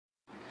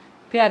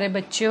प्यारे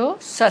बच्चों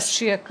सत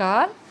श्री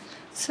अकाल।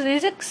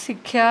 सरीरक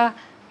सिक्ख्या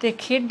ते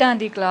खेडां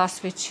दी क्लास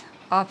विच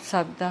आप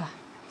सब दा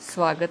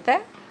स्वागत है।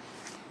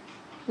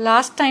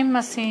 लास्ट टाइम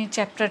असीं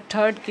चैप्टर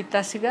 3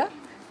 कीता सीगा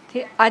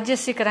ते अज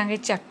असीं करांगे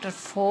चैप्टर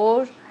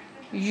 4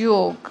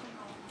 योग।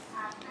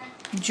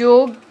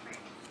 योग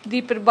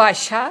दी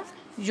परिभाषा,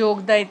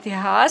 योग दा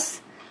इतिहास,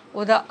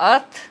 उहदा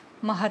अर्थ,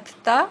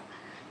 महत्ता,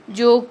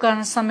 योग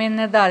करन समय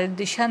निर्धारित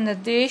दिशा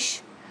निर्देश,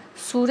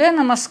 सूर्य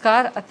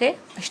नमस्कार अते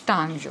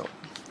अष्टांग योग।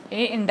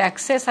 ये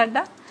इंडैक्स है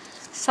साडा।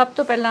 सब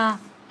तो पहला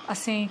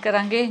असीं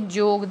करांगे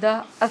योग दा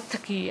अर्थ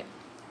की है।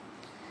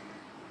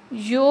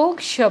 योग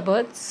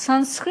शब्द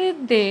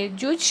संस्कृत दे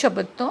जुज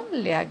शब्द तो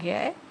लिया गया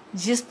है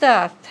जिसका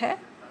अर्थ है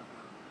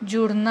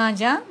जुड़ना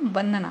जां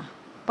बन्नना,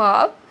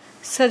 भाव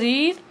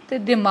शरीर ते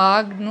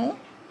दिमाग नूं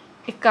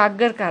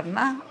इकागर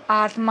करना,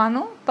 आत्मा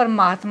नूं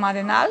परमात्मा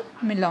दे नाल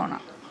मिलाउणा।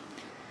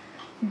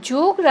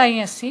 योग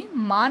राहीं असीं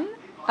मन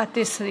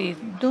ਅਤੇ ਸਰੀਰ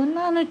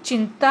ਦੋਨਾਂ ਨੂੰ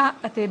ਚਿੰਤਾ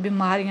ਅਤੇ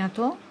ਬਿਮਾਰੀਆਂ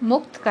ਤੋਂ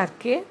ਮੁਕਤ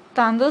ਕਰਕੇ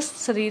ਤੰਦਰੁਸਤ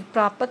ਸਰੀਰ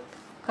ਪ੍ਰਾਪਤ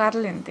ਕਰ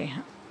ਲੈਂਦੇ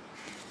ਹਾਂ।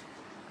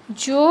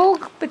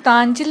 ਯੋਗ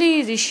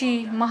ਪਤੰਜਲੀ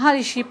ਰਿਸ਼ੀ,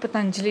 ਮਹਾਰਿਸ਼ੀ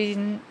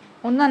ਪਤੰਜਲੀ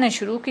ਉਹਨਾਂ ਨੇ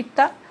ਸ਼ੁਰੂ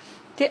ਕੀਤਾ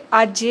ਅਤੇ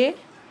ਅੱਜ ਇਹ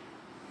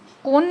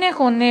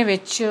ਕੋਨੇ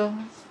ਵਿੱਚ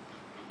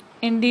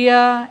ਇੰਡੀਆ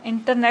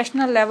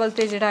ਇੰਟਰਨੈਸ਼ਨਲ ਲੈਵਲ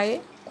 'ਤੇ ਜਿਹੜਾ ਇਹ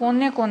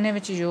ਕੋਨੇ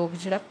ਵਿੱਚ ਯੋਗ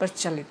ਜਿਹੜਾ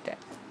ਪ੍ਰਚਲਿਤ ਹੈ।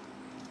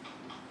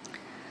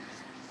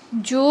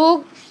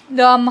 ਯੋਗ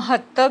ਦਾ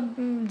ਮਹੱਤਵ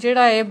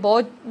ਜਿਹੜਾ ਹੈ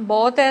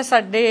ਬਹੁਤ ਹੈ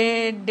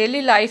ਸਾਡੇ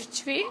ਡੇਲੀ ਲਾਈਫ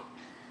 'ਚ ਵੀ,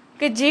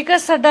 ਕਿ ਜੇਕਰ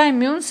ਸਾਡਾ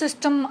ਇਮਿਊਨ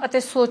ਸਿਸਟਮ ਅਤੇ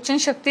ਸੋਚਣ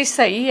ਸ਼ਕਤੀ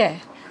ਸਹੀ ਹੈ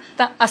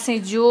ਤਾਂ ਅਸੀਂ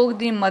ਯੋਗ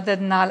ਦੀ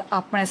ਮਦਦ ਨਾਲ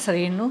ਆਪਣੇ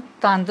ਸਰੀਰ ਨੂੰ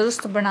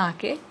ਤੰਦਰੁਸਤ ਬਣਾ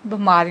ਕੇ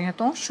ਬਿਮਾਰੀਆਂ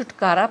ਤੋਂ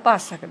ਛੁਟਕਾਰਾ ਪਾ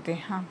ਸਕਦੇ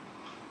ਹਾਂ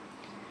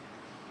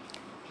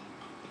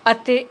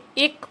ਅਤੇ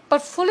ਇੱਕ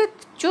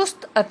ਪ੍ਰਫੁੱਲਿਤ,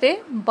 ਚੁਸਤ ਅਤੇ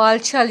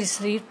ਬਲਸ਼ਾਲੀ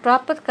ਸਰੀਰ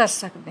ਪ੍ਰਾਪਤ ਕਰ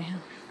ਸਕਦੇ ਹਾਂ।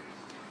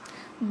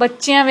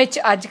 ਬੱਚਿਆਂ ਵਿੱਚ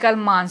ਅੱਜ ਕੱਲ੍ਹ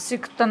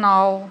ਮਾਨਸਿਕ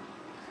ਤਣਾਅ,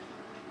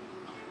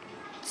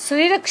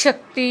 ਸਰੀਰਕ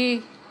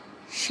ਸ਼ਕਤੀ,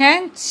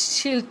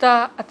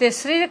 ਸਹਿਣਸ਼ੀਲਤਾ ਅਤੇ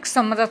ਸਰੀਰਕ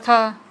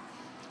ਸਮਰੱਥਾ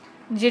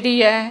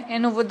ਜਿਹੜੀ ਹੈ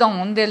ਇਹਨੂੰ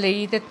ਵਧਾਉਣ ਦੇ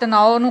ਲਈ ਅਤੇ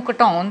ਤਣਾਅ ਨੂੰ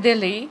ਘਟਾਉਣ ਦੇ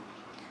ਲਈ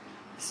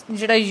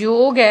ਜਿਹੜਾ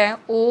ਯੋਗ ਹੈ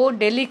ਉਹ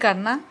ਡੇਲੀ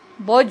ਕਰਨਾ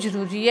ਬਹੁਤ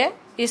ਜ਼ਰੂਰੀ ਹੈ।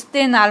 ਇਸ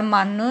ਦੇ ਨਾਲ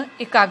ਮਨ ਨੂੰ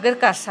ਇਕਾਗਰ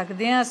ਕਰ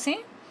ਸਕਦੇ ਹਾਂ ਅਸੀਂ,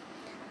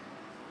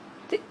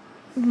 ਅਤੇ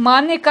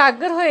ਮਨ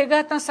ਇਕਾਗਰ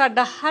ਹੋਏਗਾ ਤਾਂ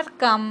ਸਾਡਾ ਹਰ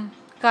ਕੰਮ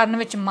ਕਰਨ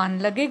ਵਿੱਚ ਮਨ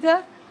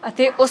ਲੱਗੇਗਾ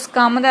ਅਤੇ ਉਸ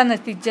ਕੰਮ ਦਾ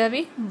ਨਤੀਜਾ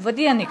ਵੀ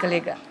ਵਧੀਆ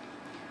ਨਿਕਲੇਗਾ।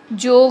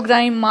 ਯੋਗ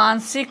ਰਾਹੀਂ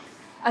ਮਾਨਸਿਕ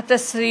ਅਤੇ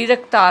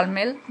ਸਰੀਰਕ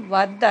ਤਾਲਮੇਲ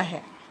ਵੱਧਦਾ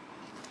ਹੈ।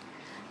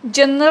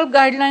 ਜਨਰਲ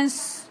ਗਾਈਡਲਾਈਨਸ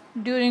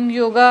ਡਿਊਰਿੰਗ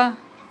ਯੋਗਾ,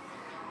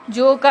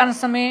 ਯੋਗ ਕਰਨ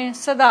ਸਮੇਂ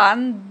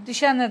ਸਧਾਰਨ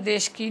ਦਿਸ਼ਾ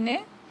ਨਿਰਦੇਸ਼ ਕੀ ਨੇ?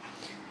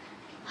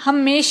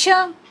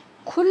 ਹਮੇਸ਼ਾ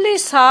ਖੁੱਲ੍ਹੀ,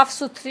 ਸਾਫ਼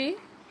ਸੁਥਰੀ,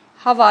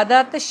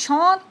 ਹਵਾਦਾਰ ਅਤੇ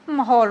ਸ਼ਾਂਤ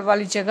ਮਾਹੌਲ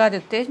ਵਾਲੀ ਜਗ੍ਹਾ ਦੇ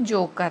ਉੱਤੇ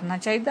ਯੋਗ ਕਰਨਾ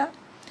ਚਾਹੀਦਾ।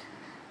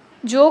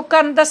 ਯੋਗ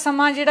ਕਰਨ ਦਾ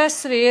ਸਮਾਂ ਜਿਹੜਾ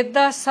ਸਵੇਰ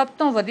ਦਾ ਸਭ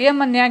ਤੋਂ ਵਧੀਆ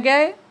ਮੰਨਿਆ ਗਿਆ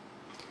ਹੈ।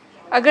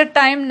 ਅਗਰ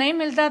ਟਾਈਮ ਨਹੀਂ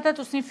ਮਿਲਦਾ ਤਾਂ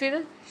ਤੁਸੀਂ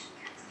ਫਿਰ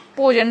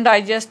ਭੋਜਨ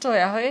ਡਾਈਜੈਸਟ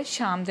ਹੋਇਆ ਹੋਏ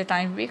ਸ਼ਾਮ ਦੇ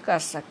ਟਾਈਮ ਵੀ ਕਰ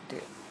ਸਕਦੇ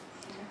ਹੋ।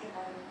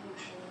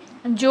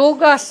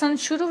 ਯੋਗ ਆਸਨ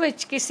ਸ਼ੁਰੂ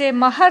ਵਿੱਚ ਕਿਸੇ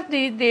ਮਾਹਰ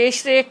ਦੀ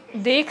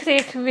ਦੇਖ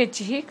ਰੇਖ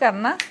ਵਿੱਚ ਹੀ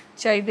ਕਰਨਾ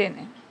ਚਾਹੀਦੇ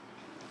ਨੇ।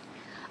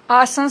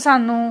 ਆਸਨ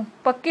ਸਾਨੂੰ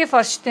ਪੱਕੇ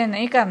ਫਰਸ਼ 'ਤੇ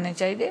ਨਹੀਂ ਕਰਨੇ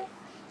ਚਾਹੀਦੇ,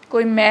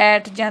 ਕੋਈ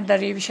ਮੈਟ ਜਾਂ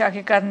ਦਰੀ ਵਿਛਾ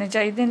ਕੇ ਕਰਨੇ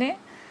ਚਾਹੀਦੇ ਨੇ,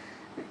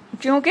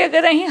 ਕਿਉਂਕਿ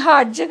ਅਗਰ ਅਸੀਂ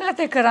ਹਾਰਡ ਜਗ੍ਹਾ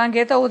 'ਤੇ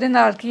ਕਰਾਂਗੇ ਤਾਂ ਉਹਦੇ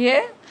ਨਾਲ ਕੀ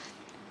ਹੈ,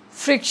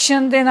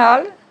 ਫ੍ਰਿਕਸ਼ਨ ਦੇ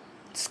ਨਾਲ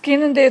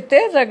ਸਕਿਨ ਦੇ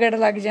ਉੱਤੇ ਰਗੜ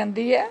ਲੱਗ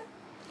ਜਾਂਦੀ ਹੈ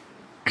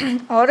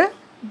ਔਰ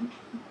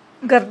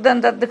ਗਰਦਨ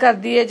ਦਰਦ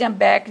ਕਰਦੀ ਹੈ ਜਾਂ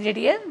ਬੈਕ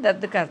ਜਿਹੜੀ ਹੈ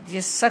ਦਰਦ ਕਰਦੀ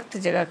ਹੈ ਸਖਤ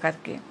ਜਗ੍ਹਾ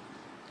ਕਰਕੇ।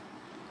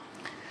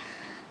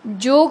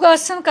 ਯੋਗ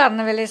ਆਸਨ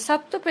ਕਰਨ ਵੇਲੇ ਸਭ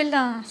ਤੋਂ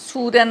ਪਹਿਲਾਂ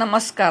ਸੂਰਿਆ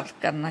ਨਮਸਕਾਰ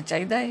ਕਰਨਾ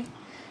ਚਾਹੀਦਾ ਹੈ,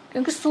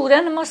 ਕਿਉਂਕਿ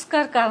ਸੂਰਿਆ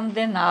ਨਮਸਕਾਰ ਕਰਨ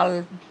ਦੇ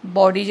ਨਾਲ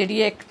ਬੋਡੀ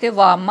ਜਿਹੜੀ ਹੈ ਇੱਕ ਤਾਂ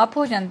ਵਾਰਮ ਅਪ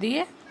ਹੋ ਜਾਂਦੀ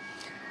ਹੈ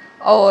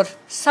ਔਰ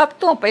ਸਭ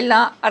ਤੋਂ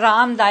ਪਹਿਲਾਂ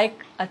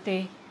ਆਰਾਮਦਾਇਕ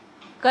ਅਤੇ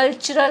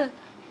ਕਲਚਰਲ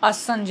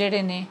ਆਸਨ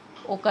ਜਿਹੜੇ ਨੇ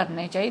ਉਹ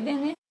ਕਰਨੇ ਚਾਹੀਦੇ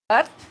ਨੇ।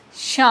 ਪਰ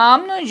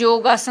ਸ਼ਾਮ ਨੂੰ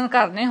ਯੋਗ ਆਸਨ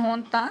ਕਰਨੇ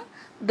ਹੋਣ ਤਾਂ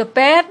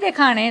ਦੁਪਹਿਰ ਦੇ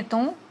ਖਾਣੇ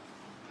ਤੋਂ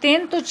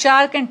 3 ਤੋਂ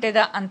 4 ਘੰਟੇ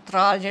ਦਾ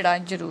ਅੰਤਰਾਲ ਜਿਹੜਾ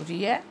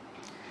ਜ਼ਰੂਰੀ ਹੈ।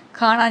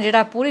 ਖਾਣਾ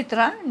ਜਿਹੜਾ ਪੂਰੀ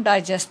ਤਰ੍ਹਾਂ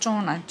ਡਾਈਜੈਸਟ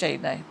ਹੋਣਾ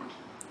ਚਾਹੀਦਾ ਹੈ।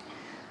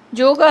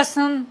 ਯੋਗ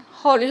ਆਸਨ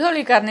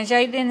ਹੌਲੀ ਕਰਨੇ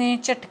ਚਾਹੀਦੇ ਨੇ,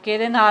 ਝਟਕੇ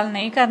ਦੇ ਨਾਲ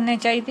ਨਹੀਂ ਕਰਨੇ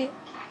ਚਾਹੀਦੇ,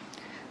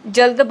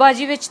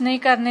 ਜਲਦਬਾਜ਼ੀ ਵਿੱਚ ਨਹੀਂ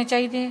ਕਰਨੇ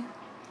ਚਾਹੀਦੇ।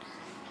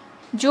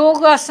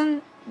 ਯੋਗ ਆਸਨ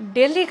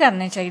ਡੇਲੀ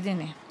ਕਰਨੇ ਚਾਹੀਦੇ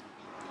ਨੇ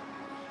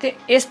ਅਤੇ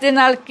ਇਸ ਦੇ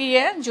ਨਾਲ ਕੀ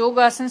ਹੈ, ਯੋਗ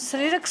ਆਸਨ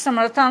ਸਰੀਰਕ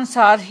ਸਮਰੱਥਾ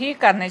ਅਨੁਸਾਰ ਹੀ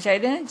ਕਰਨੇ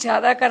ਚਾਹੀਦੇ ਨੇ।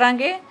 ਜ਼ਿਆਦਾ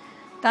ਕਰਾਂਗੇ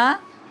ਤਾਂ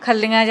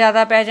ਖੱਲੀਆਂ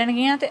ਜ਼ਿਆਦਾ ਪੈ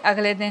ਜਾਣਗੀਆਂ ਅਤੇ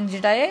ਅਗਲੇ ਦਿਨ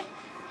ਜਿਹੜਾ ਇਹ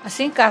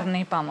ਅਸੀਂ ਕਰ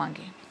ਨਹੀਂ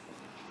ਪਾਵਾਂਗੇ।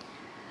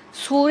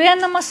 ਸੂਰਿਆ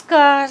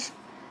ਨਮਸਕਾਰ,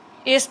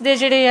 ਇਸ ਦੇ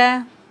ਜਿਹੜੇ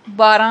ਹੈ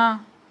 12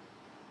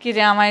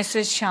 ਕਿਰਿਆਵਾਂ ਇਸ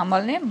ਵਿੱਚ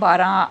ਸ਼ਾਮਲ ਨੇ,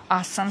 12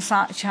 ਆਸਨ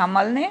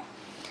ਸ਼ਾਮਲ ਨੇ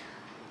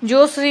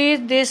ਜੋ ਸਰੀਰ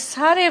ਦੇ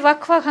ਸਾਰੇ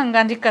ਵੱਖ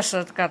ਅੰਗਾਂ ਦੀ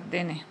ਕਸਰਤ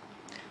ਕਰਦੇ ਨੇ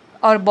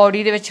ਔਰ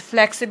ਬੋਡੀ ਦੇ ਵਿੱਚ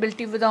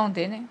ਫਲੈਕਸੀਬਿਲਿਟੀ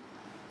ਵਧਾਉਂਦੇ ਨੇ।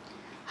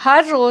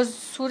 ਹਰ ਰੋਜ਼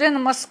ਸੂਰਿਆ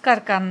ਨਮਸਕਾਰ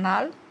ਕਰਨ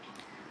ਨਾਲ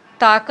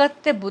ਤਾਕਤ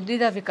ਅਤੇ ਬੁੱਧੀ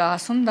ਦਾ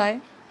ਵਿਕਾਸ ਹੁੰਦਾ ਹੈ।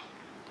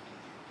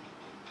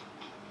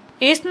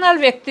 ਇਸ ਨਾਲ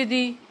ਵਿਅਕਤੀ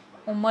ਦੀ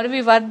ਉਮਰ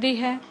ਵੀ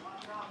ਵੱਧਦੀ ਹੈ,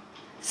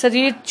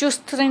 ਸਰੀਰ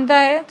ਚੁਸਤ ਰਹਿੰਦਾ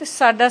ਹੈ ਅਤੇ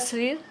ਸਾਡਾ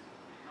ਸਰੀਰ,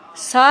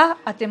 ਸਾਹ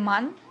ਅਤੇ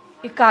ਮਨ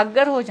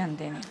ਇਕਾਗਰ ਹੋ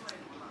ਜਾਂਦੇ ਨੇ।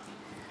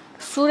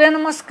 ਸੂਰਿਆ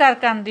ਨਮਸਕਾਰ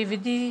ਕਰਨ ਦੀ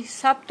ਵਿਧੀ,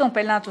 ਸਭ ਤੋਂ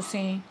ਪਹਿਲਾਂ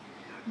ਤੁਸੀਂ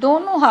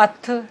ਦੋਨੋਂ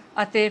ਹੱਥ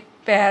ਅਤੇ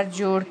ਪੈਰ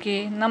ਜੋੜ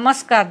ਕੇ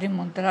ਨਮਸਕਾਰ ਦੀ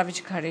ਮੁਦਰਾ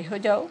ਵਿੱਚ ਖੜੇ ਹੋ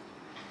ਜਾਓ।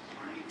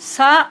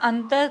 ਸਾਹ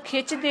ਅੰਦਰ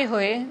ਖਿੱਚਦੇ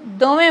ਹੋਏ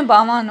ਦੋਵੇਂ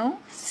ਬਾਹਾਂ ਨੂੰ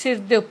ਸਿਰ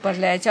ਦੇ ਉੱਪਰ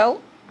ਲੈ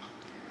ਜਾਓ।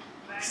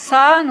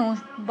 ਸਾਹ ਨੂੰ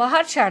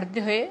ਬਾਹਰ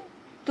ਛੱਡਦੇ ਹੋਏ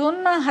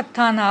ਦੋਨਾਂ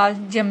ਹੱਥਾਂ ਨਾਲ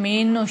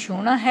ਜ਼ਮੀਨ ਨੂੰ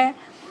ਛੂਹਣਾ ਹੈ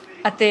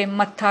ਅਤੇ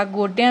ਮੱਥਾ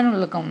ਗੋਡਿਆਂ ਨੂੰ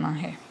ਲਗਾਉਣਾ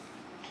ਹੈ।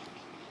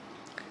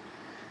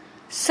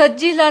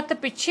 ਸੱਜੀ ਲੱਤ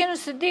ਪਿੱਛੇ ਨੂੰ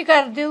ਸਿੱਧੀ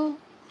ਕਰ ਦਿਓ।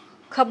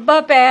 ਖੱਬਾ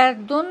ਪੈਰ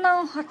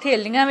ਦੋਨੋਂ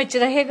ਹਥੇਲੀਆਂ ਵਿੱਚ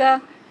ਰਹੇਗਾ।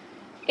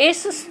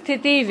 ਇਸ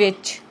ਸਥਿਤੀ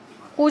ਵਿੱਚ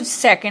ਕੁਝ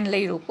ਸੈਕਿੰਡ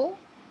ਲਈ ਰੁਕੋ।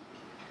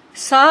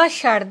 ਸਾਹ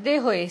ਛੱਡਦੇ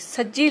ਹੋਏ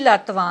ਸੱਜੀ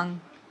ਲੱਤ ਵਾਂਗ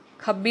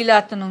ਖੱਬੀ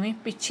ਲੱਤ ਨੂੰ ਵੀ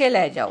ਪਿੱਛੇ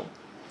ਲੈ ਜਾਓ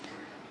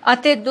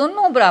ਅਤੇ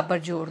ਦੋਨੋਂ ਬਰਾਬਰ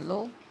ਜੋੜ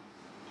ਲਓ।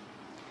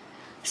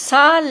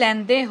 ਸਾਹ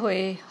ਲੈਂਦੇ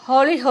ਹੋਏ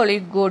ਹੌਲੀ ਹੌਲੀ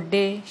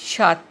ਗੋਡੇ,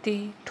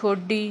 ਛਾਤੀ,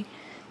 ਠੋਡੀ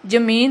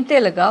ਜ਼ਮੀਨ 'ਤੇ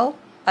ਲਗਾਓ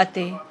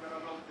ਅਤੇ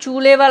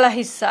ਚੂਲੇ ਵਾਲਾ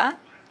ਹਿੱਸਾ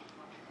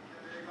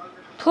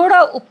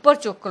ਥੋੜ੍ਹਾ ਉੱਪਰ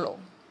ਚੁੱਕ ਲਓ।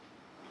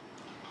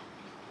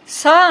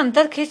 ਸਾਹ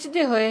ਅੰਦਰ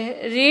ਖਿੱਚਦੇ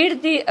ਹੋਏ ਰੀੜ੍ਹ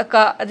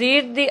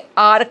ਦੀ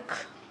ਆਰਕ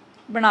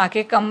ਬਣਾ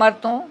ਕੇ ਕਮਰ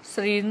ਤੋਂ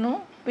ਸਰੀਰ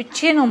ਨੂੰ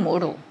ਪਿੱਛੇ ਨੂੰ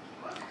ਮੋੜੋ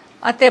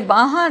ਅਤੇ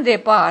ਬਾਹਾਂ ਦੇ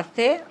ਭਾਰ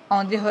 'ਤੇ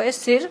ਆਉਂਦੇ ਹੋਏ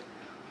ਸਿਰ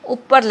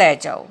ਉੱਪਰ ਲੈ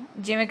ਜਾਓ,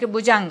 ਜਿਵੇਂ ਕਿ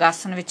ਭੁਜੰਗ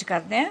ਆਸਨ ਵਿੱਚ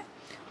ਕਰਦੇ ਹਾਂ,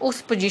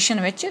 ਉਸ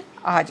ਪੋਜੀਸ਼ਨ ਵਿੱਚ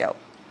ਆ ਜਾਓ।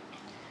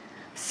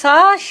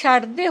 ਸਾਹ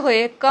ਛੱਡਦੇ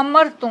ਹੋਏ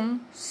ਕਮਰ ਤੋਂ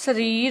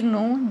ਸਰੀਰ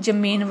ਨੂੰ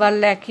ਜ਼ਮੀਨ ਵੱਲ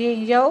ਲੈ ਕੇ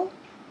ਜਾਓ।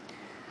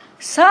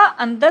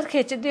 ਸਾਹ ਅੰਦਰ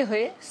ਖਿੱਚਦੇ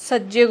ਹੋਏ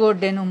ਸੱਜੇ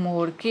ਗੋਡੇ ਨੂੰ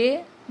ਮੋੜ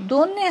ਕੇ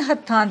ਦੋਨੇ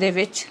ਹੱਥਾਂ ਦੇ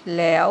ਵਿੱਚ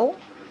ਲੈ ਆਓ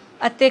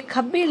ਅਤੇ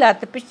ਖੱਬੀ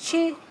ਲੱਤ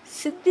ਪਿੱਛੇ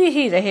ਸਿੱਧੀ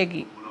ਹੀ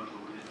ਰਹੇਗੀ,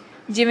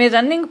 ਜਿਵੇਂ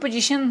ਰਨਿੰਗ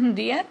ਪੋਜੀਸ਼ਨ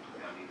ਹੁੰਦੀ ਹੈ,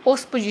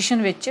 ਉਸ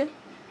ਪੋਜੀਸ਼ਨ ਵਿੱਚ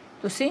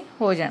ਤੁਸੀਂ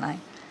ਹੋ ਜਾਣਾ ਹੈ।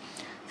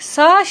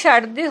 ਸਾਹ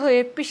ਛੱਡਦੇ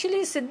ਹੋਏ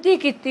ਪਿਛਲੀ ਸਿੱਧੀ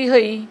ਕੀਤੀ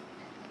ਹੋਈ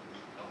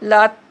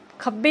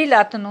ਖੱਬੀ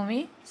ਲੱਤ ਨੂੰ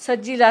ਵੀ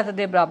ਸੱਜੀ ਲੱਤ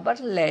ਦੇ ਬਰਾਬਰ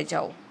ਲੈ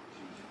ਜਾਓ।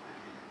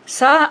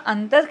 ਸਾਹ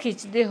ਅੰਦਰ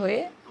ਖਿੱਚਦੇ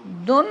ਹੋਏ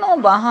ਦੋਨੋਂ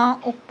ਬਾਹਾਂ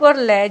ਉੱਪਰ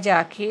ਲੈ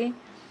ਜਾ ਕੇ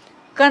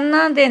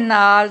ਕੰਨਾਂ ਦੇ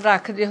ਨਾਲ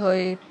ਰੱਖਦੇ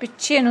ਹੋਏ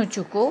ਪਿੱਛੇ ਨੂੰ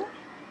ਝੁਕੋ।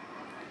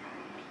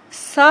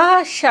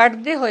 ਸਾਹ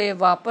ਛੱਡਦੇ ਹੋਏ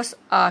ਵਾਪਸ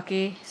ਆ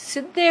ਕੇ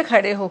ਸਿੱਧੇ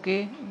ਖੜੇ ਹੋ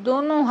ਕੇ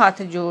ਦੋਨੋਂ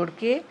ਹੱਥ ਜੋੜ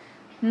ਕੇ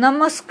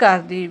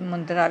ਨਮਸਕਾਰ ਦੀ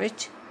ਮੁਦਰਾ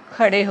ਵਿੱਚ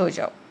ਖੜੇ ਹੋ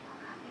ਜਾਓ।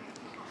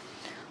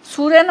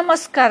 ਸੂਰਿਆ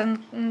ਨਮਸਕਾਰ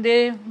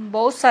ਦੇ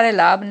ਬਹੁਤ ਸਾਰੇ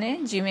ਲਾਭ ਨੇ,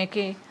 ਜਿਵੇਂ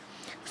ਕਿ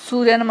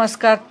ਸੂਰਿਆ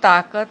ਨਮਸਕਾਰ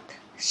ਤਾਕਤ,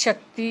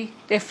 ਸ਼ਕਤੀ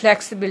ਅਤੇ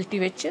ਫਲੈਕਸੀਬਿਲਿਟੀ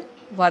ਵਿੱਚ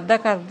ਵਾਧਾ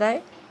ਕਰਦਾ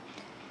ਹੈ।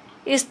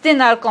 ਇਸ ਦੇ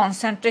ਨਾਲ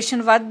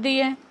ਕੌਨਸੈਂਟਰੇਸ਼ਨ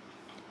ਵੱਧਦੀ ਹੈ।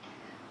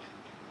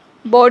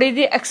 ਬੋਡੀ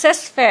ਦੀ ਐਕਸੈਸ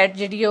ਫੈਟ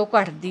ਜਿਹੜੀ ਹੈ ਉਹ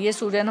ਘੱਟਦੀ ਹੈ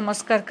ਸੂਰਿਆ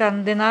ਨਮਸਕਾਰ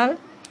ਕਰਨ ਦੇ ਨਾਲ,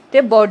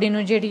 ਅਤੇ ਬੋਡੀ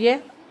ਨੂੰ ਜਿਹੜੀ ਹੈ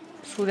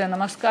ਸੂਰਿਆ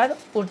ਨਮਸਕਾਰ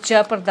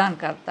ਊਰਜਾ ਪ੍ਰਦਾਨ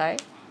ਕਰਦਾ ਹੈ।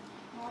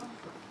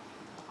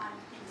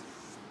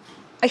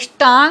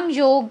 ਅਸ਼ਟਾਂਗ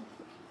ਯੋਗ,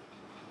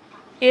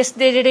 ਇਸ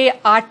ਦੇ ਜਿਹੜੇ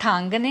 8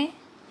 ਅੰਗ ਨੇ,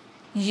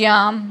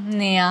 ਯਾਮ,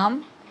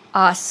 ਨਿਯਮ,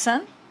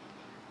 ਆਸਨ,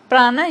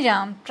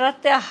 ਪ੍ਰਾਣਾਯਾਮ,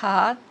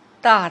 ਪ੍ਰਤਿਆਹਾਰ,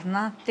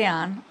 ਧਾਰਨਾ,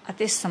 ਧਿਆਨ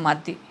ਅਤੇ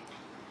ਸਮਾਧੀ।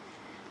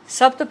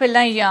 ਸਭ ਤੋਂ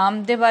ਪਹਿਲਾਂ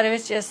ਯਾਮ ਦੇ ਬਾਰੇ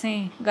ਵਿੱਚ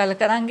ਅਸੀਂ ਗੱਲ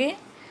ਕਰਾਂਗੇ।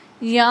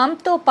 ਯਾਮ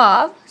ਤੋਂ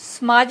ਭਾਵ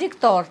ਸਮਾਜਿਕ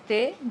ਤੌਰ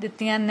 'ਤੇ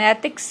ਦਿੱਤੀਆਂ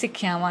ਨੈਤਿਕ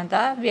ਸਿੱਖਿਆਵਾਂ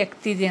ਦਾ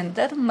ਵਿਅਕਤੀ ਦੇ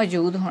ਅੰਦਰ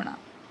ਮੌਜੂਦ ਹੋਣਾ,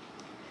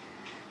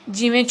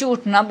 ਜਿਵੇਂ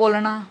ਝੂਠ ਨਾ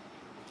ਬੋਲਣਾ,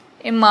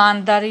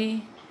 ਇਮਾਨਦਾਰੀ,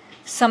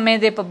 ਸਮੇਂ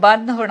ਦੇ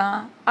ਪਾਬੰਦ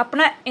ਹੋਣਾ,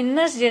 ਆਪਣਾ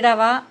ਇਨਰਸ ਜਿਹੜਾ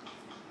ਵਾ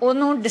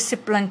ਉਹਨੂੰ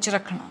ਡਿਸਿਪਲਿਨ 'ਚ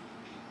ਰੱਖਣਾ।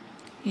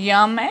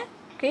 ਯਾਮ ਹੈ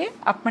ਕਿ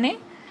ਆਪਣੇ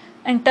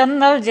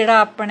ਇੰਟਰਨਲ ਜਿਹੜਾ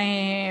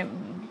ਆਪਣੇ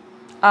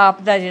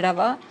ਆਪ ਦਾ ਜਿਹੜਾ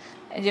ਵਾ,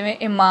 ਜਿਵੇਂ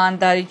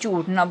ਇਮਾਨਦਾਰੀ,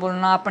 ਝੂਠ ਨਾ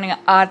ਬੋਲਣਾ, ਆਪਣੀਆਂ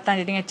ਆਦਤਾਂ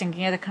ਜਿਹੜੀਆਂ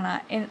ਚੰਗੀਆਂ ਰੱਖਣਾ,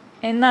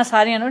 ਇਹਨਾਂ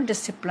ਸਾਰਿਆਂ ਨੂੰ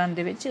ਡਿਸਿਪਲਿਨ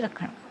ਦੇ ਵਿੱਚ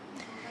ਰੱਖਣਾ।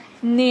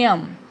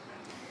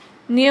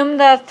 ਨਿਯਮ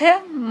ਦਾ ਅਰਥ ਹੈ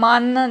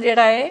ਮਨ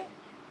ਜਿਹੜਾ ਹੈ,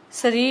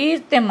 ਸਰੀਰ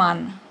ਅਤੇ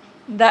ਮਨ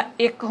ਦਾ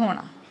ਇੱਕ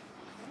ਹੋਣਾ।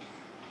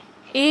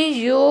 ਇਹ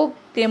ਯੋਗ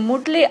ਦੇ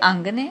ਮੁੱਢਲੇ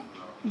ਅੰਗ ਨੇ,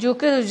 ਜੋ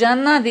ਕਿ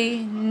ਰੋਜ਼ਾਨਾ ਦੀ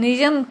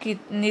ਨਿਯਮ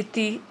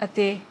ਨੀਤੀ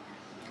ਅਤੇ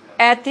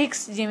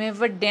ਐਥਿਕਸ, ਜਿਵੇਂ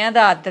ਵੱਡਿਆਂ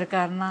ਦਾ ਆਦਰ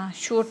ਕਰਨਾ,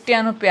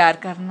 ਛੋਟਿਆਂ ਨੂੰ ਪਿਆਰ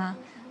ਕਰਨਾ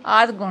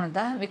ਆਦਿ ਗੁਣ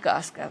ਦਾ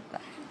ਵਿਕਾਸ ਕਰਦਾ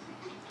ਹੈ।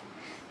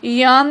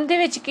 ਯਾਮ ਦੇ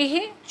ਵਿੱਚ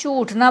ਕੀ,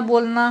 ਝੂਠ ਨਾ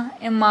ਬੋਲਣਾ,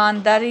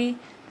 ਇਮਾਨਦਾਰੀ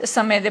ਅਤੇ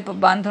ਸਮੇਂ ਦੇ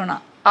ਪਾਬੰਦ ਹੋਣਾ,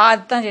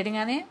 ਆਦਤਾਂ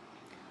ਜਿਹੜੀਆਂ ਨੇ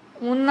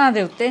ਉਹਨਾਂ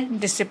ਦੇ ਉੱਤੇ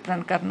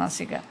ਡਿਸਿਪਲਿਨ ਕਰਨਾ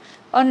ਸੀਗਾ।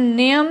 ਔਰ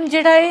ਨਿਯਮ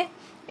ਜਿਹੜਾ ਹੈ,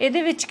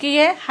 ਇਹਦੇ ਵਿੱਚ ਕੀ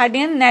ਹੈ,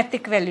 ਸਾਡੀਆਂ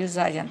ਨੈਤਿਕ ਵੈਲਿਊਜ਼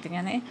ਆ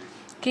ਜਾਂਦੀਆਂ ਨੇ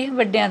ਕਿ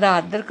ਵੱਡਿਆਂ ਦਾ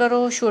ਆਦਰ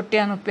ਕਰੋ,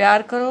 ਛੋਟਿਆਂ ਨੂੰ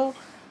ਪਿਆਰ ਕਰੋ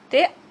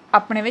ਅਤੇ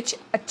ਆਪਣੇ ਵਿੱਚ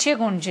ਅੱਛੇ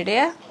ਗੁਣ ਜਿਹੜੇ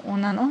ਆ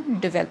ਉਹਨਾਂ ਨੂੰ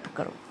ਡਿਵੈਲਪ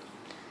ਕਰੋ।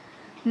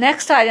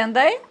 ਨੈਕਸਟ ਆ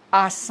ਜਾਂਦਾ ਹੈ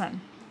ਆਸਨ।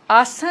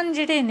 ਆਸਨ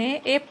ਜਿਹੜੇ ਨੇ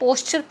ਇਹ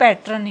ਪੋਸਚਰ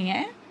ਪੈਟਰਨ ਹੀ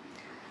ਹੈ,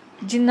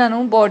 ਜਿਨ੍ਹਾਂ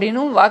ਨੂੰ ਬੋਡੀ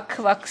ਨੂੰ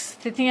ਵੱਖ-ਵੱਖ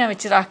ਸਥਿਤੀਆਂ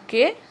ਵਿੱਚ ਰੱਖ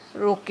ਕੇ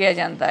ਰੋਕਿਆ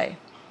ਜਾਂਦਾ ਹੈ।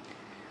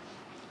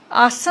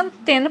 ਆਸਨ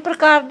 3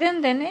 ਪ੍ਰਕਾਰ ਦੇ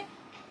ਹੁੰਦੇ ਨੇ: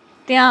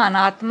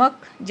 ਧਿਆਨਾਤਮਕ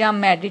ਜਾਂ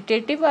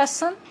ਮੈਡੀਟੇਟਿਵ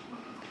ਆਸਨ,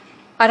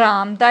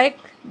 ਆਰਾਮਦਾਇਕ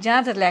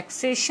ਜਾਂ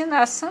ਰਿਲੈਕਸੇਸ਼ਨ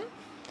ਆਸਨ,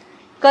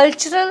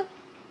 ਕਲਚਰਲ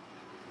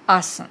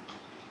ਆਸਨ।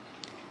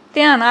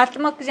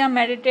 ਧਿਆਨਾਤਮਕ ਜਾਂ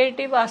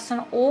ਮੈਡੀਟੇਟਿਵ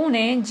ਆਸਨ ਉਹ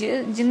ਨੇ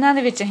ਜਿਨ੍ਹਾਂ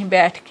ਦੇ ਵਿੱਚ ਅਸੀਂ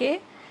ਬੈਠ ਕੇ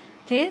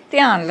ਤੇ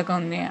ਧਿਆਨ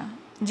ਲਗਾਉਂਦੇ ਹਾਂ,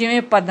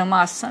 ਜਿਵੇਂ ਪਦਮ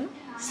ਆਸਨ,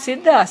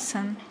 ਸਿੱਧ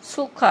ਆਸਨ,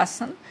 ਸੁਖ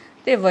ਆਸਨ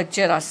ਅਤੇ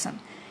ਵਜਰ ਆਸਨ।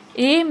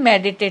 ਇਹ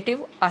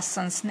ਮੈਡੀਟੇਟਿਵ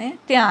ਆਸਨਸ ਨੇ,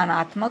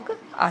 ਧਿਆਨਾਤਮਕ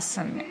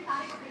ਆਸਨ ਨੇ।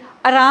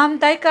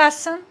 ਆਰਾਮਦਾਇਕ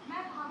ਆਸਨ,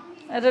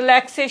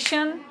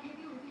 ਰਿਲੈਕਸੇਸ਼ਨ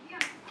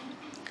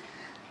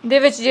ਦੇ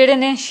ਵਿੱਚ ਜਿਹੜੇ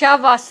ਨੇ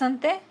ਸ਼ਵ ਆਸਨ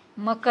ਤੇ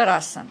ਮਕਰ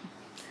ਆਸਨ,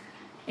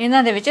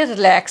 ਇਹਨਾਂ ਦੇ ਵਿੱਚ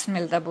ਰਿਲੈਕਸ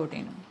ਮਿਲਦਾ ਬੋਡੀ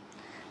ਨੂੰ।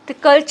 ਤੇ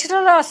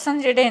ਕਲਚਰਲ ਆਸਨ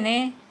ਜਿਹੜੇ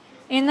ਨੇ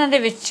ਇਹਨਾਂ ਦੇ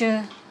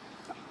ਵਿੱਚ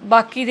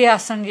ਬਾਕੀ ਦੇ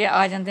ਆਸਨ ਜੇ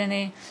ਆ ਜਾਂਦੇ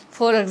ਨੇ।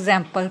 ਫੋਰ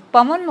ਐਗਜ਼ਾਮਪਲ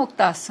ਪਵਨ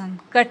ਮੁਕਤ ਆਸਨ,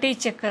 ਕਟੀ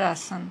ਚੱਕਰ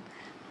ਆਸਨ,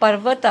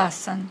 ਪਰਵਤ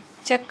ਆਸਨ,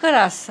 ਚੱਕਰ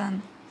ਆਸਨ,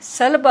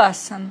 ਸਲਬ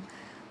ਆਸਨ,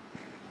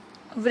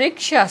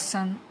 ਵ੍ਰਿਕਸ਼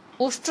ਆਸਨ,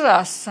 ਉਸ਼ਟਰ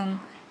ਆਸਨ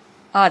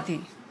ਆਦਿ।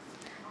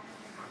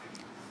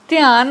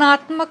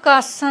 ਧਿਆਨਾਤਮਕ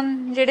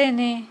ਆਸਨ ਜਿਹੜੇ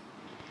ਨੇ,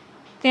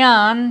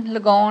 ਧਿਆਨ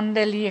ਲਗਾਉਣ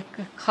ਦੇ ਲਈ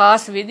ਇੱਕ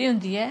ਖਾਸ ਵਿਧੀ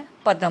ਹੁੰਦੀ ਹੈ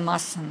ਪਦਮ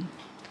ਆਸਨ।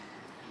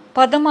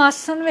 ਪਦਮ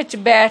ਆਸਨ ਵਿੱਚ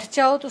ਬੈਠ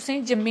ਜਾਓ,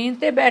 ਤੁਸੀਂ ਜ਼ਮੀਨ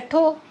 'ਤੇ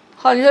ਬੈਠੋ,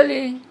 ਹੌਲੀ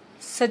ਹੌਲੀ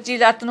ਸੱਜੀ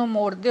ਲੱਤ ਨੂੰ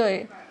ਮੋੜਦੇ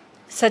ਹੋਏ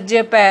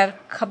ਸੱਜੇ ਪੈਰ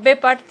ਖੱਬੇ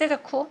ਪੱਟ 'ਤੇ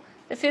ਰੱਖੋ,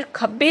 ਅਤੇ ਫਿਰ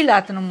ਖੱਬੀ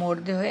ਲੱਤ ਨੂੰ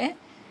ਮੋੜਦੇ ਹੋਏ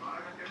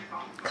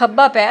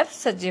ਖੱਬਾ ਪੈਰ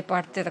ਸੱਜੇ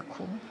ਪੱਟ 'ਤੇ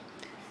ਰੱਖੋ।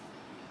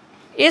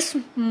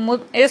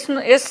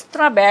 ਇਸ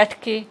ਤਰ੍ਹਾਂ ਬੈਠ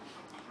ਕੇ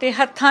ਅਤੇ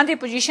ਹੱਥਾਂ ਦੀ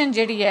ਪੋਜੀਸ਼ਨ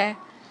ਜਿਹੜੀ ਹੈ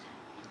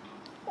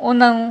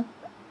ਉਹਨਾਂ ਨੂੰ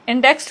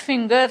ਇੰਡੈਕਸ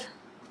ਫਿੰਗਰ,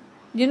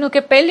 ਜਿਹਨੂੰ ਕਿ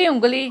ਪਹਿਲੀ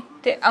ਉਂਗਲੀ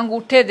ਅਤੇ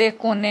ਅੰਗੂਠੇ ਦੇ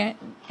ਕੋਨੇ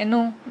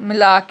ਇਹਨੂੰ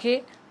ਮਿਲਾ ਕੇ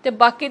ਅਤੇ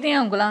ਬਾਕੀ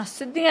ਦੀਆਂ ਉਂਗਲਾਂ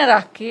ਸਿੱਧੀਆਂ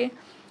ਰੱਖ ਕੇ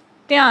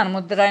ਧਿਆਨ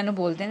ਮੁਦਰਾ ਇਹਨੂੰ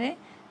ਬੋਲਦੇ ਨੇ।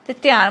 ਅਤੇ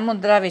ਧਿਆਨ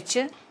ਮੁਦਰਾ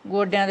ਵਿੱਚ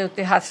ਗੋਡਿਆਂ ਦੇ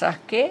ਉੱਤੇ ਹੱਥ ਰੱਖ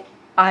ਕੇ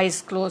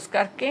ਆਈਜ਼ ਕਲੋਜ਼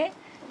ਕਰਕੇ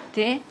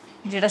ਅਤੇ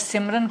ਜਿਹੜਾ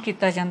ਸਿਮਰਨ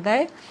ਕੀਤਾ ਜਾਂਦਾ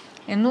ਹੈ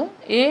ਇਹਨੂੰ,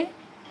 ਇਹ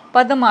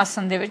ਪਦਮ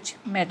ਆਸਨ ਦੇ ਵਿੱਚ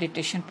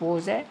ਮੈਡੀਟੇਸ਼ਨ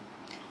ਪੋਜ਼ ਹੈ।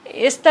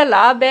 ਇਸ ਦਾ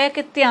ਲਾਭ ਹੈ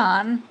ਕਿ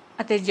ਧਿਆਨ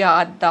ਅਤੇ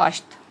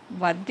ਯਾਦਦਾਸ਼ਤ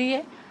ਵੱਧਦੀ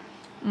ਹੈ,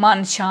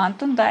 ਮਨ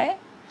ਸ਼ਾਂਤ ਹੁੰਦਾ ਹੈ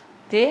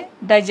ਅਤੇ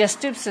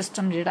ਡਾਈਜੈਸਟਿਵ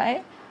ਸਿਸਟਮ ਜਿਹੜਾ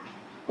ਹੈ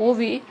ਉਹ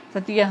ਵੀ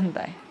ਵਧੀਆ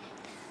ਹੁੰਦਾ ਹੈ।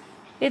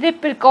 ਇਹਦੇ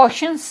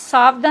ਪ੍ਰੀਕਾਸ਼ਨਸ,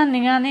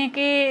 ਸਾਵਧਾਨੀਆਂ ਨੇ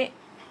ਕਿ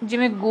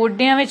ਜਿਵੇਂ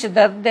ਗੋਡਿਆਂ ਵਿੱਚ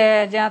ਦਰਦ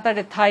ਹੈ ਜਾਂ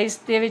ਤੁਹਾਡੇ ਥਾਈਸ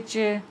ਦੇ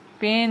ਵਿੱਚ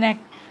ਪੇਨ ਹੈ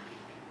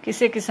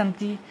ਕਿਸੇ ਕਿਸਮ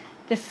ਦੀ,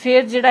 ਅਤੇ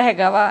ਫਿਰ ਜਿਹੜਾ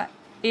ਹੈਗਾ ਵਾ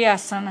ਇਹ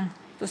ਆਸਨ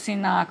ਤੁਸੀਂ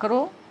ਨਾ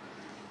ਕਰੋ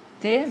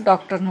ਅਤੇ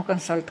ਡਾਕਟਰ ਨੂੰ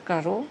ਕੰਸਲਟ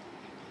ਕਰੋ,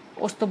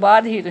 ਉਸ ਤੋਂ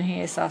ਬਾਅਦ ਹੀ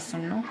ਤੁਸੀਂ ਇਸ ਆਸਨ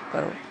ਨੂੰ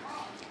ਕਰੋ।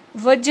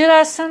 ਵਜਰ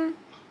ਆਸਨ,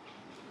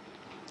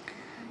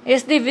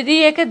 ਇਸ ਦੀ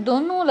ਵਿਧੀ ਹੈ ਕਿ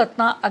ਦੋਨੋਂ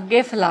ਲੱਤਾਂ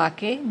ਅੱਗੇ ਫੈਲਾ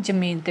ਕੇ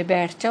ਜ਼ਮੀਨ 'ਤੇ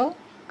ਬੈਠ ਜਾਓ,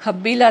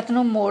 ਖੱਬੀ ਲੱਤ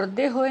ਨੂੰ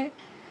ਮੋੜਦੇ ਹੋਏ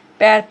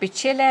ਪੈਰ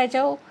ਪਿੱਛੇ ਲੈ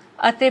ਜਾਓ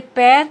ਅਤੇ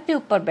ਪੈਰ ਦੇ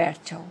ਉੱਪਰ ਬੈਠ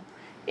ਜਾਓ।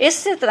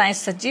 ਇਸੇ ਤਰ੍ਹਾਂ ਹੀ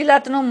ਸੱਜੀ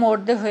ਲੱਤ ਨੂੰ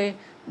ਮੋੜਦੇ ਹੋਏ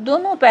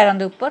ਦੋਨੋਂ ਪੈਰਾਂ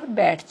ਦੇ ਉੱਪਰ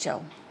ਬੈਠ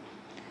ਜਾਓ।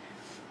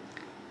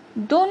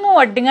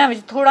 ਦੋਨੋਂ ਅੱਡੀਆਂ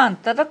ਵਿੱਚ ਥੋੜ੍ਹਾ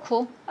ਅੰਤਰ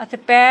ਰੱਖੋ ਅਤੇ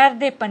ਪੈਰ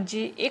ਦੇ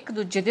ਪੰਜੇ ਇੱਕ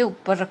ਦੂਜੇ ਦੇ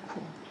ਉੱਪਰ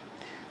ਰੱਖੋ।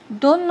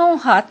 ਦੋਨੋਂ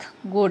ਹੱਥ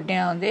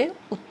ਗੋਡਿਆਂ ਦੇ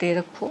ਉੱਤੇ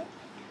ਰੱਖੋ।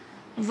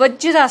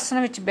 ਵਜਰ ਆਸਨ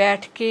ਵਿੱਚ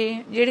ਬੈਠ ਕੇ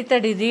ਜਿਹੜੀ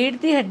ਤੁਹਾਡੀ ਰੀੜ੍ਹ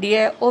ਦੀ ਹੱਡੀ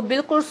ਹੈ ਉਹ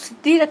ਬਿਲਕੁਲ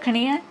ਸਿੱਧੀ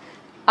ਰੱਖਣੀ ਹੈ,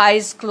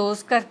 ਆਈਜ਼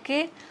ਕਲੋਜ਼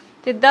ਕਰਕੇ,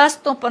 ਅਤੇ 10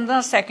 ਤੋਂ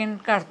 15 ਸੈਕਿੰਡ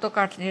ਘੱਟ ਤੋਂ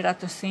ਘੱਟ ਜਿਹੜਾ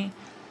ਤੁਸੀਂ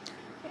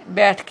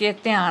ਬੈਠ ਕੇ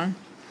ਧਿਆਨ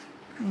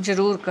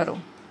ਜ਼ਰੂਰ ਕਰੋ।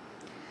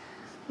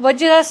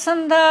 ਵਜਰ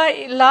ਆਸਨ ਦਾ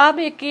ਲਾਭ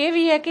ਇੱਕ ਇਹ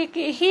ਵੀ ਹੈ ਕਿ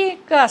ਇਹੀ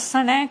ਇੱਕ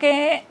ਆਸਨ ਹੈ ਕਿ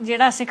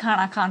ਜਿਹੜਾ ਅਸੀਂ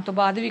ਖਾਣਾ ਖਾਣ ਤੋਂ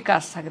ਬਾਅਦ ਵੀ ਕਰ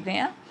ਸਕਦੇ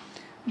ਹਾਂ।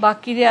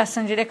 ਬਾਕੀ ਦੇ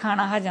ਆਸਨ ਜਿਹੜੇ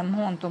ਖਾਣਾ ਹਜਮ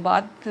ਹੋਣ ਤੋਂ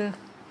ਬਾਅਦ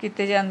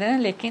ਕੀਤੇ ਜਾਂਦੇ ਨੇ,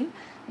 ਲੇਕਿਨ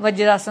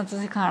ਵਜਰ ਆਸਨ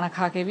ਤੁਸੀਂ ਖਾਣਾ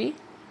ਖਾ ਕੇ ਵੀ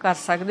ਕਰ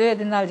ਸਕਦੇ ਹੋ।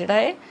 ਇਹਦੇ ਨਾਲ ਜਿਹੜਾ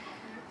ਹੈ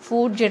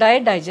ਫੂਡ ਜਿਹੜਾ ਹੈ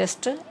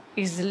ਡਾਈਜੈਸਟ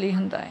ਈਜ਼ੀਲੀ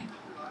ਹੁੰਦਾ ਹੈ।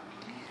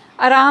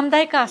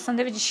 ਆਰਾਮਦਾਇਕ ਆਸਨ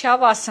ਦੇ ਵਿੱਚ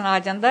ਸ਼ਵ ਆਸਨ ਆ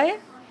ਜਾਂਦਾ ਹੈ।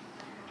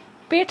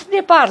 ਪਿੱਠ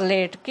ਦੇ ਭਾਰ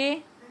ਲੇਟ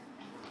ਕੇ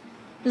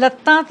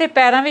ਲੱਤਾਂ ਅਤੇ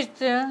ਪੈਰਾਂ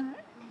ਵਿੱਚ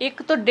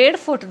 1 ਤੋਂ 1.5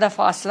 ਫੁੱਟ ਦਾ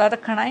ਫਾਸਲਾ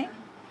ਰੱਖਣਾ ਹੈ।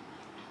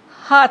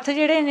 ਹੱਥ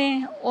ਜਿਹੜੇ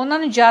ਨੇ ਉਹਨਾਂ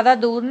ਨੂੰ ਜ਼ਿਆਦਾ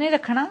ਦੂਰ ਨਹੀਂ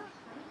ਰੱਖਣਾ,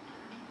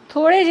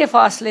 ਥੋੜ੍ਹੇ ਜਿਹੇ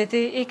ਫਾਸਲੇ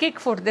 'ਤੇ 1-1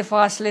 ਫੁੱਟ ਦੇ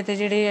ਫਾਸਲੇ 'ਤੇ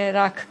ਜਿਹੜੇ ਹੈ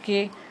ਰੱਖ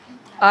ਕੇ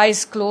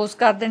ਆਈਜ਼ ਕਲੋਜ਼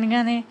ਕਰ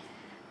ਦੇਣੀਆਂ ਨੇ।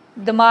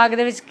 ਦਿਮਾਗ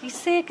ਦੇ ਵਿੱਚ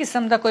ਕਿਸੇ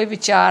ਕਿਸਮ ਦਾ ਕੋਈ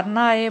ਵਿਚਾਰ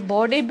ਨਾ ਆਏ,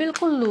 ਬੋਡੀ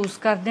ਬਿਲਕੁਲ ਲੂਜ਼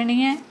ਕਰ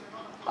ਦੇਣੀ ਹੈ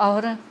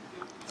ਔਰ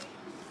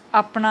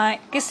ਆਪਣਾ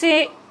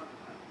ਕਿਸੇ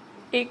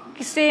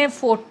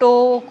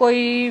ਫੋਟੋ,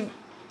 ਕੋਈ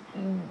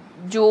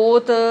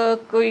ਜੋਤ,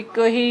 ਕੋਈ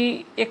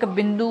ਇੱਕ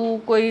ਬਿੰਦੂ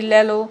ਕੋਈ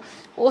ਲੈ ਲਓ,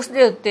 ਉਸ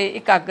ਦੇ ਉੱਤੇ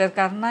ਇਕਾਗਰ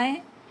ਕਰਨਾ ਹੈ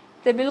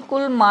ਅਤੇ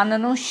ਬਿਲਕੁਲ ਮਨ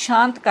ਨੂੰ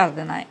ਸ਼ਾਂਤ ਕਰ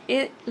ਦੇਣਾ ਹੈ।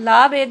 ਇਹ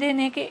ਲਾਭ ਇਹਦੇ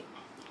ਨੇ ਕਿ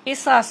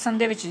ਇਸ ਆਸਨ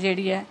ਦੇ ਵਿੱਚ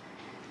ਜਿਹੜੀ ਹੈ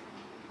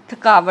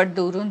ਥਕਾਵਟ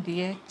ਦੂਰ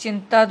ਹੁੰਦੀ ਹੈ,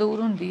 ਚਿੰਤਾ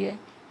ਦੂਰ ਹੁੰਦੀ ਹੈ।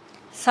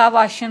 ਸਵ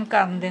ਆਸਨ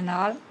ਕਰਨ ਦੇ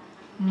ਨਾਲ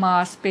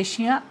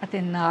ਮਾਸਪੇਸ਼ੀਆਂ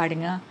ਅਤੇ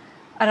ਨਾੜੀਆਂ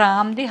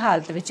ਆਰਾਮ ਦੀ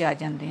ਹਾਲਤ ਵਿੱਚ ਆ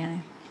ਜਾਂਦੀਆਂ ਨੇ,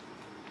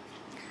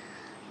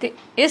 ਅਤੇ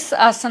ਇਸ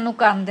ਆਸਨ ਨੂੰ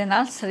ਕਰਨ ਦੇ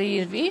ਨਾਲ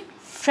ਸਰੀਰ ਵੀ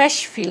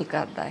ਫਰੈਸ਼ ਫੀਲ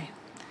ਕਰਦਾ ਹੈ।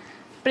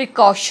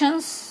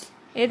 ਪ੍ਰੀਕਾਸ਼ਨਸ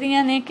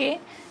ਇਹਦੀਆਂ ਨੇ ਕਿ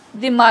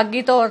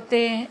ਦਿਮਾਗੀ ਤੌਰ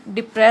 'ਤੇ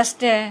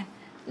ਡਿਪਰੈਸਡ ਹੈ,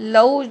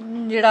 ਲਹੂ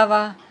ਜਿਹੜਾ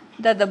ਵਾ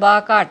ਦਾ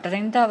ਦਬਾਅ ਘੱਟ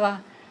ਰਹਿੰਦਾ ਵਾ,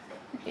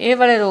 ਇਹ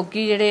ਵਾਲੇ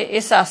ਰੋਗੀ ਜਿਹੜੇ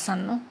ਇਸ ਆਸਨ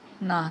ਨੂੰ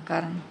ਨਾ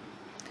ਕਰਨ।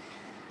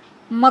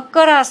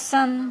 ਮਕਰ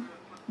ਆਸਨ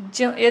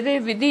ਇਹਦੀ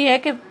ਵਿਧੀ ਹੈ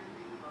ਕਿ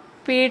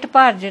ਪੇਟ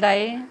ਭਾਰ ਜਿਹੜਾ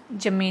ਹੈ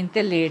ਜ਼ਮੀਨ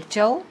 'ਤੇ ਲੇਟ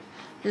ਜਾਓ,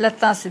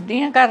 ਲੱਤਾਂ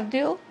ਸਿੱਧੀਆਂ ਕਰ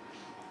ਦਿਓ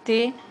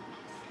ਅਤੇ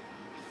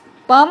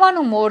ਬਾਹਾਂ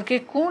ਨੂੰ ਮੋੜ ਕੇ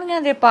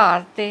ਕੂਹਣੀਆਂ ਦੇ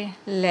ਭਾਰ 'ਤੇ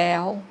ਲੈ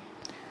ਆਓ।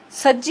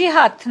 ਸੱਜੇ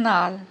ਹੱਥ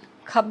ਨਾਲ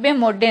ਖੱਬੇ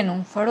ਮੋਢੇ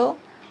ਨੂੰ ਫੜੋ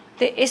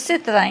ਅਤੇ ਇਸੇ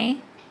ਤਰ੍ਹਾਂ ਹੀ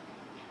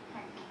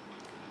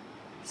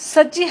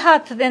ਸੱਜੇ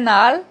ਹੱਥ ਦੇ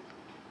ਨਾਲ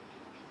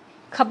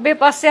ਖੱਬੇ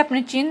ਪਾਸੇ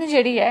ਆਪਣੀ ਚਿੰਨ੍ਹ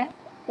ਜਿਹੜੀ ਹੈ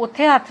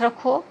ਉੱਥੇ ਹੱਥ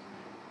ਰੱਖੋ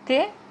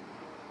ਅਤੇ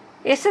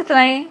ਇਸੇ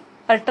ਤਰ੍ਹਾਂ ਹੀ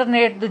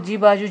ਅਲਟਰਨੇਟ ਦੂਜੀ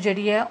ਬਾਜੂ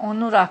ਜਿਹੜੀ ਹੈ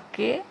ਉਹਨੂੰ ਰੱਖ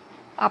ਕੇ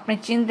ਆਪਣੀ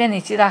ਚਿੰਨ੍ਹ ਦੇ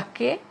ਨੀਚੇ ਰੱਖ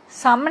ਕੇ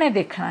ਸਾਹਮਣੇ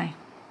ਦੇਖਣਾ ਹੈ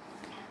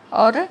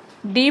ਔਰ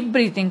ਡੀਪ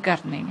ਬਰੀਥਿੰਗ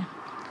ਕਰਨੀ ਹੈ।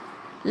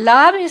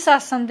 ਲਾਭ ਇਸ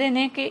ਆਸਨ ਦੇ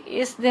ਨੇ ਕਿ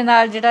ਇਸ ਦੇ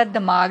ਨਾਲ ਜਿਹੜਾ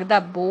ਦਿਮਾਗ ਦਾ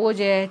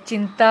ਬੋਝ ਹੈ,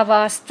 ਚਿੰਤਾ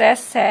ਵਾ,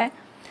 ਸਟ੍ਰੈਸ ਹੈ,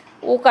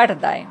 ਉਹ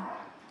ਘਟਦਾ ਹੈ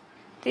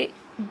ਅਤੇ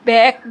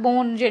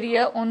ਬੈਕਬੋਨ ਜਿਹੜੀ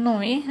ਆ ਉਹਨੂੰ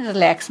ਵੀ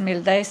ਰਿਲੈਕਸ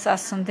ਮਿਲਦਾ ਇਸ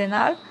ਆਸਨ ਦੇ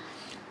ਨਾਲ।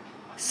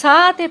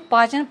 ਸਾਹ ਅਤੇ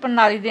ਪਾਚਨ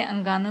ਪ੍ਰਣਾਲੀ ਦੇ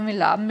ਅੰਗਾਂ ਨੂੰ ਵੀ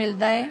ਲਾਭ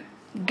ਮਿਲਦਾ ਹੈ।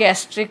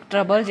 ਗੈਸਟ੍ਰਿਕ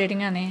ਟਰਬਲ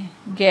ਜਿਹੜੀਆਂ ਨੇ,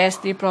 ਗੈਸ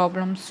ਦੀ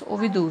ਪ੍ਰੋਬਲਮਸ, ਉਹ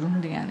ਵੀ ਦੂਰ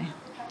ਹੁੰਦੀਆਂ ਨੇ।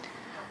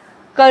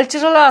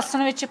 ਕਲਚਰਲ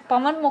ਆਸਨ ਵਿੱਚ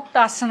ਪਵਨ ਮੁਕਤ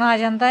ਆਸਨ ਆ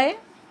ਜਾਂਦਾ ਹੈ।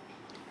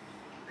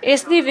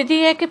 ਇਸ ਦੀ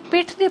ਵਿਧੀ ਹੈ ਕਿ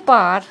ਪਿੱਠ ਦੇ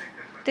ਭਾਰ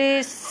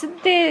 'ਤੇ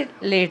ਸਿੱਧੇ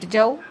ਲੇਟ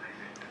ਜਾਓ,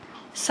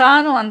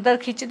 ਸਾਹ ਨੂੰ ਅੰਦਰ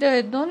ਖਿੱਚਦੇ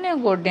ਹੋਏ ਦੋਨੇ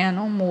ਗੋਡਿਆਂ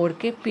ਨੂੰ ਮੋੜ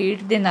ਕੇ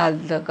ਪੀਠ ਦੇ ਨਾਲ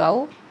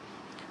ਲਗਾਓ,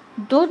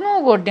 ਦੋਨੋਂ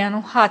ਗੋਡਿਆਂ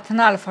ਨੂੰ ਹੱਥ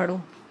ਨਾਲ ਫੜੋ,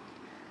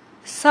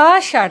 ਸਾਹ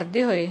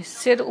ਛੱਡਦੇ ਹੋਏ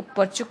ਸਿਰ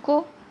ਉੱਪਰ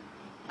ਚੁੱਕੋ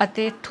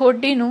ਅਤੇ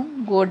ਠੋਡੀ ਨੂੰ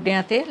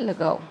ਗੋਡਿਆਂ 'ਤੇ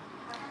ਲਗਾਓ।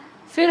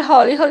 ਫਿਰ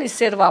ਹੌਲੀ ਹੌਲੀ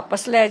ਸਿਰ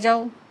ਵਾਪਸ ਲੈ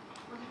ਜਾਓ,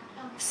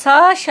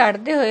 ਸਾਹ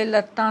ਛੱਡਦੇ ਹੋਏ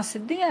ਲੱਤਾਂ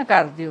ਸਿੱਧੀਆਂ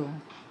ਕਰ ਦਿਓ,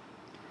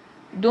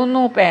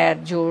 ਦੋਨੋਂ ਪੈਰ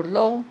ਜੋੜ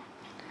ਲਓ,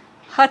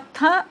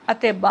 ਹੱਥਾਂ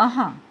ਅਤੇ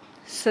ਬਾਹਾਂ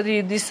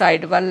ਸਰੀਰ ਦੀ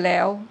ਸਾਈਡ ਵੱਲ ਲੈ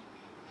ਆਓ।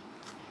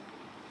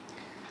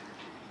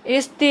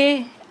 ਇਸ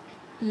ਦੇ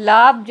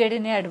ਲਾਭ ਜਿਹੜੇ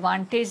ਨੇ,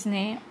 ਐਡਵਾਂਟੇਜ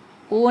ਨੇ,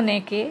 ਉਹ ਨੇ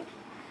ਕਿ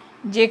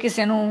ਜੇ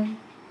ਕਿਸੇ ਨੂੰ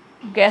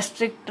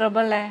ਗੈਸਟ੍ਰਿਕ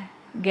ਟਰਬਲ ਹੈ,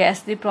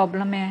 ਗੈਸ ਦੀ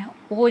ਪ੍ਰੋਬਲਮ ਹੈ,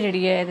 ਉਹ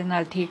ਜਿਹੜੀ ਹੈ ਇਹਦੇ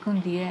ਨਾਲ ਠੀਕ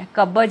ਹੁੰਦੀ ਹੈ।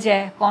 ਕਬਜ਼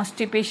ਹੈ,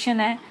 ਕੌਂਸਟੀਪੇਸ਼ਨ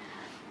ਹੈ,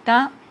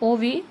 ਤਾਂ ਉਹ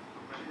ਵੀ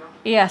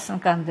ਇਹ ਆਸਨ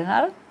ਕਰਨ ਦੇ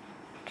ਨਾਲ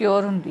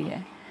ਕਿਉਰ ਹੁੰਦੀ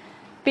ਹੈ।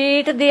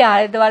 ਪੇਟ ਦੇ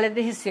ਆਲੇ ਦੁਆਲੇ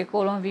ਦੇ ਹਿੱਸੇ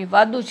ਕੋਲੋਂ ਵੀ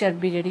ਵਾਧੂ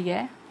ਚਰਬੀ ਜਿਹੜੀ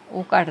ਹੈ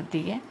ਉਹ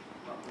ਘਟਦੀ ਹੈ।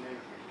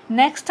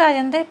 ਨੈਕਸਟ ਆ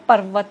ਜਾਂਦਾ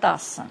ਪਰਵਤ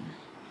ਆਸਨ,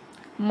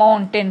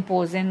 ਮਾਊਂਟੇਨ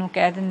ਪੋਜ਼ ਇਹਨੂੰ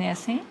ਕਹਿ ਦਿੰਦੇ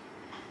ਅਸੀਂ।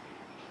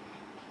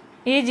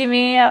 ਇਹ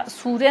ਜਿਵੇਂ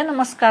ਸੂਰਿਆ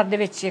ਨਮਸਕਾਰ ਦੇ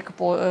ਵਿੱਚ ਇੱਕ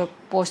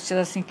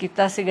ਪੋਸਚਰ ਅਸੀਂ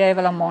ਕੀਤਾ ਸੀਗਾ, ਇਹ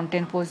ਵਾਲਾ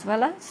ਮਾਊਂਟੇਨ ਪੋਜ਼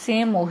ਵਾਲਾ,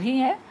 ਸੇਮ ਉਹੀ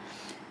ਹੈ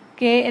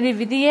ਕਿ ਇਹਦੀ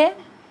ਵਿਧੀ ਹੈ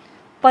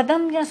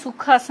ਪਦਮ ਜਾਂ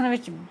ਸੁਖ ਆਸਨ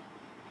ਵਿੱਚ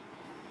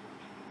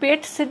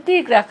ਪਿੱਠ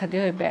ਸਿੱਧੀ ਰੱਖਦੇ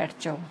ਹੋਏ ਬੈਠ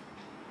ਜਾਓ,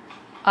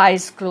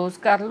 ਆਈਜ਼ ਕਲੋਜ਼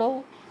ਕਰ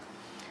ਲਓ,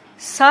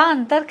 ਸਾਹ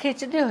ਅੰਦਰ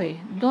ਖਿੱਚਦੇ ਹੋਏ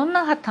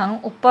ਦੋਨਾਂ ਹੱਥਾਂ ਨੂੰ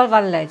ਉੱਪਰ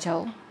ਵੱਲ ਲੈ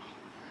ਜਾਓ,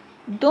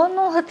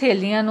 ਦੋਨੋਂ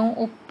ਹਥੇਲੀਆਂ ਨੂੰ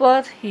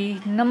ਉੱਪਰ ਹੀ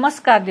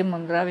ਨਮਸਕਾਰ ਦੀ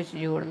ਮੁਦਰਾ ਵਿੱਚ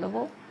ਜੋੜ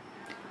ਲਵੋ,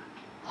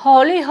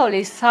 ਹੌਲੀ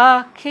ਹੌਲੀ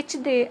ਸਾਹ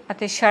ਖਿੱਚਦੇ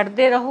ਅਤੇ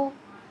ਛੱਡਦੇ ਰਹੋ।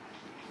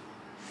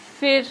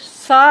 ਫਿਰ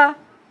ਸਾਹ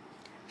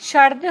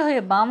ਛੱਡਦੇ ਹੋਏ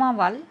ਬਾਹਾਂ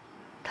ਵੱਲ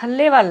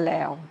ਥੱਲੇ ਵੱਲ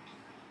ਲੈ ਆਓ।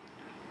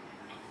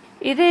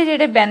 ਇਹਦੇ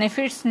ਜਿਹੜੇ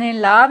ਬੈਨੀਫਿਟਸ ਨੇ,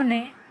 ਲਾਭ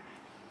ਨੇ,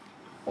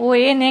 ਉਹ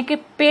ਇਹ ਨੇ ਕਿ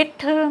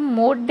ਪਿੱਠ,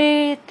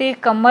 ਮੋਢੇ ਅਤੇ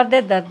ਕਮਰ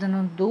ਦੇ ਦਰਦ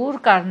ਨੂੰ ਦੂਰ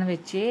ਕਰਨ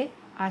ਵਿੱਚ ਇਹ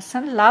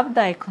ਆਸਨ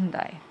ਲਾਭਦਾਇਕ ਹੁੰਦਾ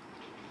ਹੈ।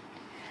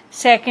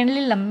 ਸੈਕਿੰਡਲੀ,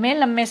 ਲੰਮੇ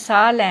ਲੰਮੇ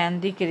ਸਾਹ ਲੈਣ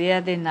ਦੀ ਕਿਰਿਆ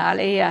ਦੇ ਨਾਲ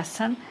ਇਹ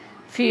ਆਸਨ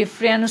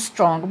ਫੇਫੜਿਆਂ ਨੂੰ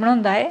ਸਟਰੋਂਗ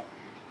ਬਣਾਉਂਦਾ ਹੈ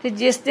ਅਤੇ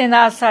ਜਿਸ ਦੇ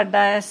ਨਾਲ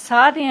ਸਾਡਾ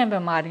ਸਾਹ ਦੀਆਂ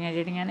ਬਿਮਾਰੀਆਂ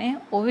ਜਿਹੜੀਆਂ ਨੇ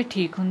ਉਹ ਵੀ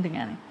ਠੀਕ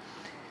ਹੁੰਦੀਆਂ ਨੇ।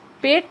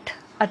 ਪਿੱਠ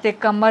ਅਤੇ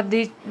ਕਮਰ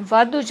ਦੀ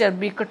ਵਾਧੂ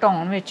ਚਰਬੀ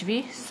ਘਟਾਉਣ ਵਿੱਚ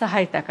ਵੀ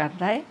ਸਹਾਇਤਾ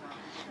ਕਰਦਾ ਹੈ,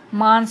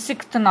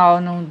 ਮਾਨਸਿਕ ਤਣਾਅ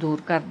ਨੂੰ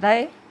ਦੂਰ ਕਰਦਾ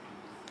ਹੈ।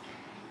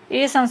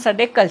 ਇਹ ਸਨ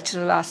ਸਾਡੇ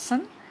ਕਲਚਰਲ ਆਸਨ।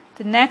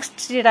 ਅਤੇ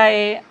ਨੈਕਸਟ ਜਿਹੜਾ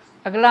ਇਹ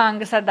ਅਗਲਾ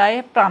ਅੰਗ ਸਾਡਾ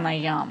ਹੈ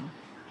ਪ੍ਰਾਣਾਯਾਮ।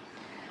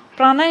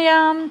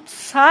 ਪ੍ਰਾਣਾਯਾਮ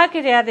ਸਾਹ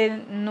ਕਿਰਿਆ ਦੇ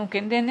ਨੂੰ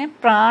ਕਹਿੰਦੇ ਨੇ।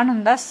 ਪ੍ਰਾਣ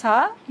ਹੁੰਦਾ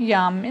ਸਾਹ,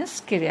 ਯਾਮ ਮੀਨਸ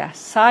ਕਿਰਿਆ,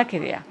 ਸਾਹ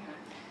ਕਿਰਿਆ।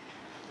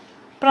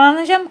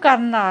 ਪ੍ਰਾਣਾਯਾਮ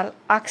ਕਰਨ ਨਾਲ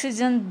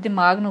ਆਕਸੀਜਨ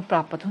ਦਿਮਾਗ ਨੂੰ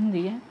ਪ੍ਰਾਪਤ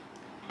ਹੁੰਦੀ ਹੈ।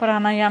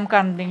 ਪ੍ਰਾਣਾਯਾਮ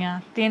ਕਰਨ ਦੀਆਂ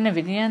 3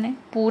 ਵਿਧੀਆਂ ਨੇ,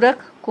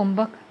 ਪੂਰਕ,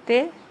 ਕੁੰਭਕ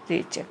ਅਤੇ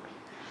ਰੇਚਕ।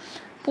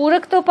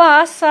 ਪੂਰਕ ਤੋਂ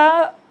ਭਾਵ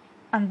ਸਾਹ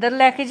ਅੰਦਰ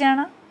ਲੈ ਕੇ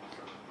ਜਾਣਾ,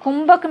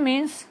 ਕੁੰਭਕ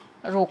ਮੀਨਸ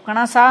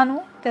ਰੋਕਣਾ ਸਾਹ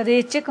ਨੂੰ, ਅਤੇ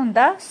ਰੇਚਕ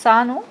ਹੁੰਦਾ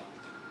ਸਾਹ ਨੂੰ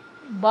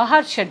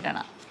ਬਾਹਰ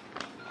ਛੱਡਣਾ।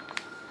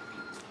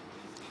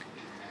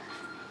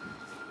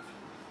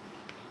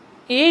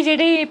 ਇਹ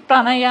ਜਿਹੜੇ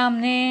ਪ੍ਰਾਣਾਯਾਮ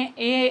ਨੇ,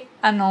 ਇਹ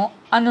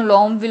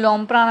ਅਨੁਲੋਮ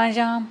ਵਿਲੋਮ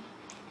ਪ੍ਰਾਣਾਯਾਮ,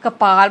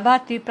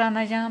 ਕਪਾਲਭਾਤੀ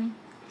ਪ੍ਰਾਣਾਯਾਮ,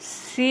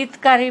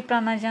 ਸ਼ੀਤਕਾਰੀ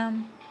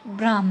ਪ੍ਰਾਣਾਯਾਮ,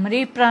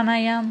 ਬ੍ਰਾਹਮਰੀ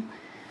ਪ੍ਰਾਣਾਯਾਮ,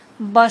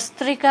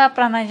 ਬਸਤ੍ਰਿਕਾ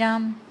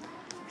ਪ੍ਰਾਣਾਯਾਮ,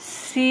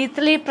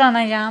 ਸ਼ੀਤਲੀ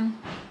ਪ੍ਰਾਣਾਯਾਮ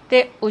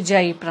ਅਤੇ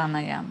ਉਜਾਈ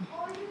ਪ੍ਰਾਣਾਯਾਮ।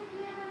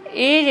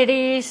 ਇਹ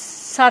ਜਿਹੜੀ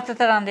 7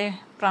 ਤਰ੍ਹਾਂ ਦੇ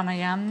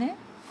ਪ੍ਰਾਣਾਯਾਮ ਨੇ।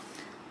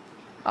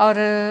 ਔਰ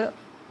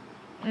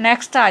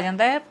ਨੈਕਸਟ ਆ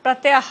ਜਾਂਦਾ ਹੈ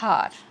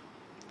ਪ੍ਰਤਿਆਹਾਰ।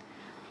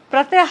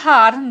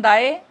 ਪ੍ਰਤਿਆਹਾਰ ਹੁੰਦਾ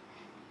ਹੈ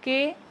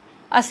ਕਿ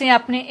ਅਸੀਂ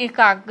ਆਪਣੀ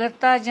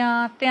ਇਕਾਗਰਤਾ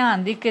ਜਾਂ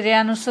ਧਿਆਨ ਦੀ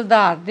ਕਿਰਿਆ ਨੂੰ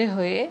ਸੁਧਾਰਦੇ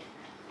ਹੋਏ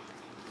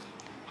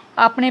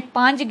ਆਪਣੇ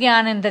 5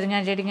 ਗਿਆਨ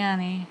ਇੰਦਰੀਆਂ ਜਿਹੜੀਆਂ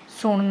ਨੇ,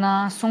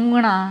 ਸੁਣਨਾ,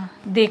 ਸੁੰਘਣਾ,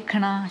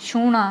 ਦੇਖਣਾ,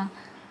 ਛੂਹਣਾ,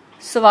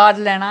 ਸਵਾਦ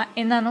ਲੈਣਾ,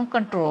 ਇਹਨਾਂ ਨੂੰ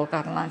ਕੰਟਰੋਲ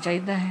ਕਰਨਾ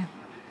ਚਾਹੀਦਾ ਹੈ।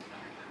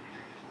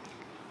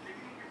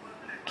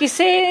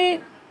 ਕਿਸੇ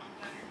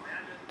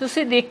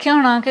ਤੁਸੀਂ ਦੇਖਿਆ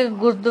ਹੋਣਾ ਕਿ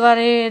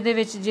ਗੁਰਦੁਆਰੇ ਦੇ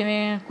ਵਿੱਚ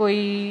ਜਿਵੇਂ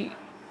ਕੋਈ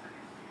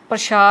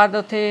ਪ੍ਰਸ਼ਾਦ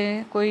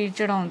ਉੱਥੇ ਕੋਈ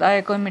ਚੜਾਉਂਦਾ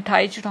ਹੈ, ਕੋਈ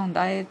ਮਿਠਾਈ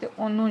ਚੜਾਉਂਦਾ ਹੈ, ਅਤੇ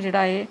ਉਹਨੂੰ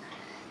ਜਿਹੜਾ ਹੈ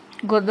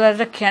ਗੁਰਦੁਆਰੇ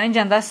ਰੱਖਿਆ ਨਹੀਂ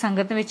ਜਾਂਦਾ,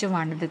 ਸੰਗਤ ਵਿੱਚ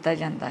ਵੰਡ ਦਿੱਤਾ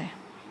ਜਾਂਦਾ ਹੈ।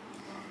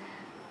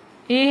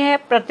 ਇਹ ਹੈ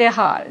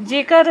ਪ੍ਰਤਿਹਾਰ।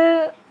 ਜੇਕਰ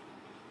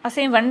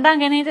ਅਸੀਂ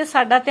ਵੰਡਾਂਗੇ ਨਹੀਂ ਤਾਂ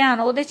ਸਾਡਾ ਧਿਆਨ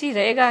ਉਹਦੇ 'ਚ ਹੀ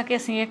ਰਹੇਗਾ ਕਿ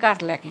ਅਸੀਂ ਇਹ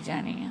ਘਰ ਲੈ ਕੇ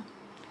ਜਾਣੀ ਆ।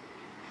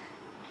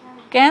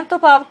 ਕਹਿਣ ਤੋਂ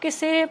ਭਾਵ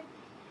ਕਿਸੇ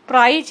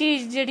ਪਰਾਈ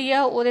ਚੀਜ਼ ਜਿਹੜੀ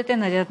ਆ ਉਹਦੇ 'ਤੇ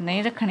ਨਜ਼ਰ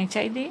ਨਹੀਂ ਰੱਖਣੀ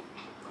ਚਾਹੀਦੀ,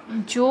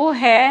 ਜੋ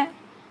ਹੈ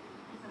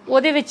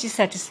ਉਹਦੇ ਵਿੱਚ ਹੀ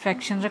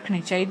ਸੈਟਿਸਫੈਕਸ਼ਨ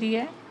ਰੱਖਣੀ ਚਾਹੀਦੀ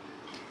ਹੈ।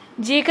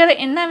 ਜੇਕਰ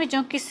ਇਹਨਾਂ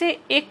ਵਿੱਚੋਂ ਕਿਸੇ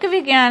ਇੱਕ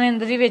ਵੀ ਗਿਆਨ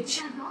ਇੰਦਰੀ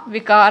ਵਿੱਚ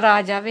ਵਿਕਾਰ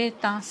ਆ ਜਾਵੇ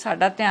ਤਾਂ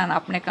ਸਾਡਾ ਧਿਆਨ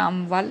ਆਪਣੇ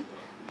ਕੰਮ ਵੱਲ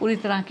ਪੂਰੀ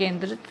ਤਰ੍ਹਾਂ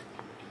ਕੇਂਦਰਿਤ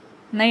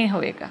ਨਹੀਂ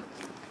ਹੋਵੇਗਾ।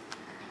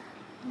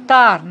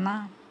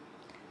 ਧਾਰਨਾ।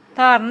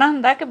 ਧਾਰਨਾ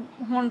ਹੁੰਦਾ ਕਿ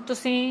ਹੁਣ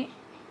ਤੁਸੀਂ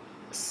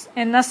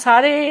ਇਹਨਾਂ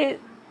ਸਾਰੇ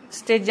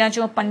ਸਟੇਜਾਂ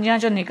 'ਚੋਂ 5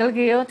 'ਚੋਂ ਨਿਕਲ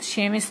ਗਏ ਹੋ,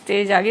 6ਵੀਂ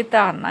ਸਟੇਜ ਆ ਗਈ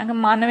ਧਾਰਨਾ, ਕਿ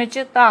ਮਨ ਵਿੱਚ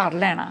ਧਾਰ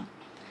ਲੈਣਾ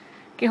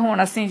ਕਿ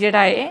ਹੁਣ ਅਸੀਂ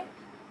ਜਿਹੜਾ ਹੈ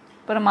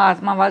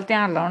ਪਰਮਾਤਮਾ ਵੱਲ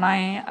ਧਿਆਨ ਲਾਉਣਾ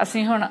ਹੈ।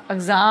 ਅਸੀਂ ਹੁਣ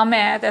ਐਗਜ਼ਾਮ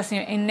ਹੈ ਤੇ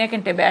ਅਸੀਂ ਇੰਨੇ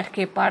ਘੰਟੇ ਬੈਠ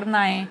ਕੇ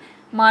ਪੜ੍ਹਨਾ ਹੈ,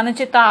 ਮਨ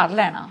 'ਚ ਧਾਰ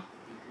ਲੈਣਾ।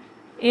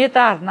 ਇਹ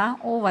ਧਾਰਨਾ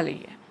ਉਹ ਵਾਲੀ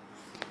ਹੈ।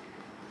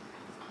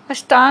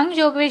 ਅਸ਼ਟਾਂਗ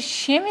ਯੋਗ ਵਿੱਚ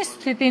 6ਵੀਂ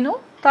ਸਥਿਤੀ ਨੂੰ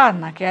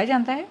ਧਾਰਨਾ ਕਿਹਾ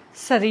ਜਾਂਦਾ ਹੈ।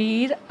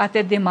 ਸਰੀਰ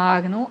ਅਤੇ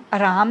ਦਿਮਾਗ ਨੂੰ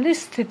ਆਰਾਮ ਦੀ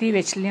ਸਥਿਤੀ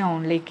ਵਿੱਚ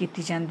ਲਿਆਉਣ ਲਈ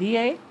ਕੀਤੀ ਜਾਂਦੀ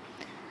ਹੈ।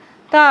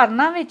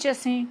 ਧਾਰਨਾ ਵਿੱਚ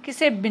ਅਸੀਂ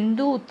ਕਿਸੇ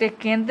ਬਿੰਦੂ ਉੱਤੇ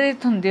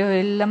ਕੇਂਦਰਿਤ ਹੁੰਦੇ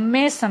ਹੋਏ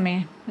ਲੰਮੇ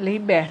ਸਮੇਂ ਲਈ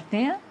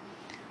ਬੈਠਦੇ ਹਾਂ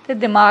ਅਤੇ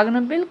ਦਿਮਾਗ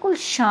ਨੂੰ ਬਿਲਕੁਲ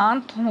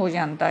ਸ਼ਾਂਤ ਹੋ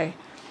ਜਾਂਦਾ ਹੈ।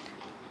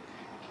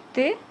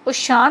 ਅਤੇ ਉਹ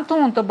ਸ਼ਾਂਤ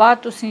ਹੋਣ ਤੋਂ ਬਾਅਦ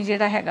ਤੁਸੀਂ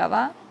ਜਿਹੜਾ ਹੈਗਾ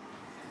ਵਾ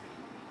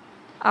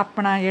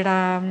ਆਪਣਾ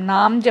ਜਿਹੜਾ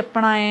ਨਾਮ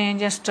ਜਪਣਾ ਹੈ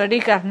ਜਾਂ ਸਟੱਡੀ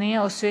ਕਰਨੀ ਹੈ,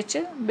 ਉਸ ਵਿੱਚ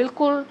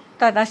ਬਿਲਕੁਲ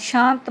ਤੁਹਾਡਾ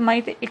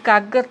ਸ਼ਾਂਤਮਈ ਅਤੇ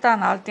ਇਕਾਗਰਤਾ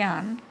ਨਾਲ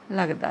ਧਿਆਨ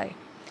ਲੱਗਦਾ ਹੈ।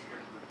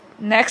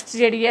 ਨੈਕਸਟ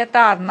ਜਿਹੜੀ ਹੈ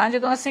ਧਾਰਨਾ,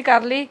 ਜਦੋਂ ਅਸੀਂ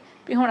ਕਰ ਲਈ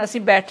ਵੀ ਹੁਣ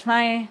ਅਸੀਂ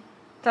ਬੈਠਣਾ ਹੈ,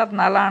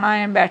 ਧਰਨਾ ਲਾਉਣਾ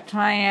ਹੈ,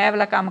 ਬੈਠਣਾ ਹੈ, ਇਹ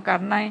ਵਾਲਾ ਕੰਮ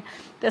ਕਰਨਾ ਹੈ,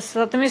 ਅਤੇ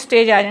 7ਵੀਂ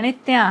ਸਟੇਜ ਆ ਜਾਣੀ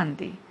ਧਿਆਨ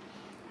ਦੀ,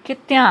 ਕਿ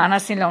ਧਿਆਨ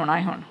ਅਸੀਂ ਲਾਉਣਾ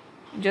ਹੈ। ਹੁਣ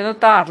ਜਦੋਂ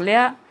ਧਾਰ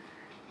ਲਿਆ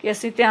ਕਿ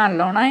ਅਸੀਂ ਧਿਆਨ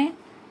ਲਾਉਣਾ ਹੈ,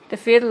 ਅਤੇ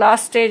ਫਿਰ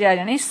ਲਾਸਟ ਸਟੇਜ ਆ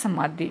ਜਾਣੀ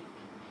ਸਮਾਧੀ।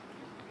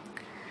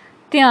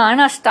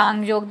 ਧਿਆਨ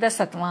ਅਸ਼ਟਾਂਗ ਯੋਗ ਦਾ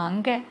 7ਵਾਂ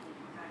ਅੰਗ ਹੈ।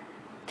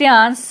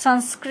 ਧਿਆਨ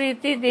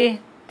ਸੰਸਕ੍ਰਿਤੀ ਦੇ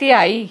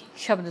ਧਿਆਈ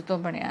ਸ਼ਬਦ ਤੋਂ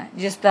ਬਣਿਆ,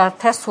 ਜਿਸ ਦਾ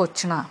ਅਰਥ ਹੈ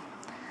ਸੋਚਣਾ।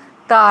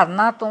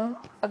 ਧਾਰਨਾ ਤੋਂ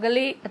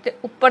ਅਗਲੀ ਅਤੇ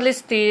ਉੱਪਰਲੀ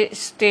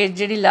ਸਟੇਜ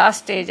ਜਿਹੜੀ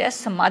ਲਾਸਟ ਸਟੇਜ ਹੈ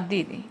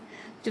ਸਮਾਧੀ ਦੀ।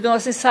 ਜਦੋਂ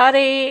ਅਸੀਂ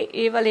ਸਾਰੇ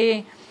ਇਹ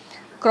ਵਾਲੇ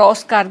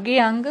ਕ੍ਰੋਸ ਕਰ ਗਏ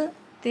ਅੰਗ,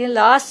 ਅਤੇ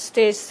ਲਾਸਟ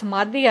ਸਟੇਜ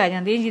ਸਮਾਧੀ ਆ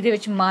ਜਾਂਦੀ ਹੈ, ਜਿਹਦੇ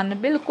ਵਿੱਚ ਮਨ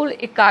ਬਿਲਕੁਲ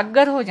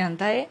ਇਕਾਗਰ ਹੋ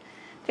ਜਾਂਦਾ ਹੈ।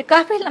 ਅਤੇ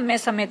ਕਾਫੀ ਲੰਮੇ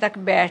ਸਮੇਂ ਤੱਕ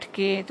ਬੈਠ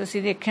ਕੇ,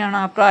 ਤੁਸੀਂ ਦੇਖਿਆ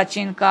ਹੋਣਾ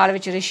ਪ੍ਰਾਚੀਨ ਕਾਲ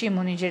ਵਿੱਚ ਰਿਸ਼ੀ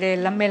ਮੁਨੀ ਜਿਹੜੇ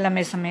ਲੰਮੇ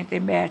ਲੰਮੇ ਸਮੇਂ 'ਤੇ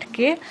ਬੈਠ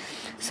ਕੇ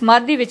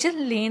ਸਮਾਧੀ ਵਿੱਚ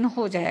ਲੀਨ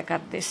ਹੋ ਜਾਇਆ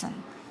ਕਰਦੇ ਸਨ।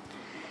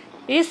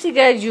 ਇਹ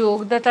ਸੀਗਾ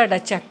ਯੋਗ ਦਾ ਤੁਹਾਡਾ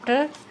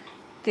ਚੈਪਟਰ,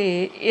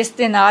 ਅਤੇ ਇਸ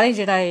ਦੇ ਨਾਲ ਹੀ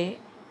ਜਿਹੜਾ ਹੈ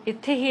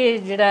ਇੱਥੇ ਹੀ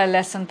ਜਿਹੜਾ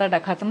ਲੈਸਨ ਤੁਹਾਡਾ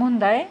ਖਤਮ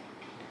ਹੁੰਦਾ ਹੈ।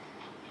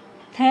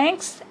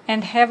 Thanks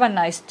and have a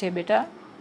nice day ਬੇਟਾ।